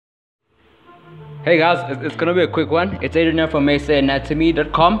Hey guys, it's gonna be a quick one. It's Adrian from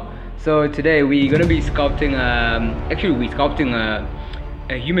ASAanatomy.com. So today we're gonna be sculpting, we're sculpting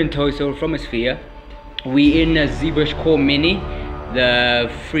a human torso from a sphere. We're in a ZBrushCoreMini,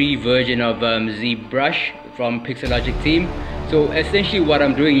 the free version of ZBrush from Pixelogic team. So essentially what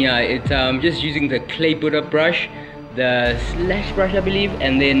I'm doing here, it's just using the clay builder brush, the slash brush I believe,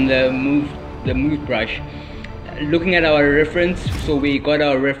 and then the move brush. Looking at our reference, so we got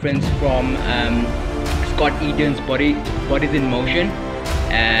our reference from Scott Eden's Bodies in Motion,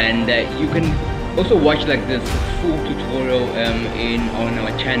 and you can also watch like this full tutorial on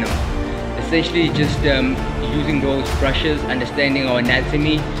our channel. Essentially just using those brushes, understanding our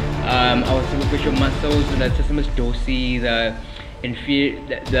anatomy, our superficial muscles, the latissimus dorsi, the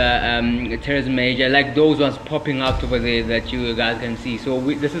teres major, like those ones popping out over there that you guys can see. So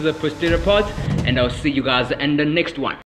this is a posterior part, and I'll see you guys in the next one.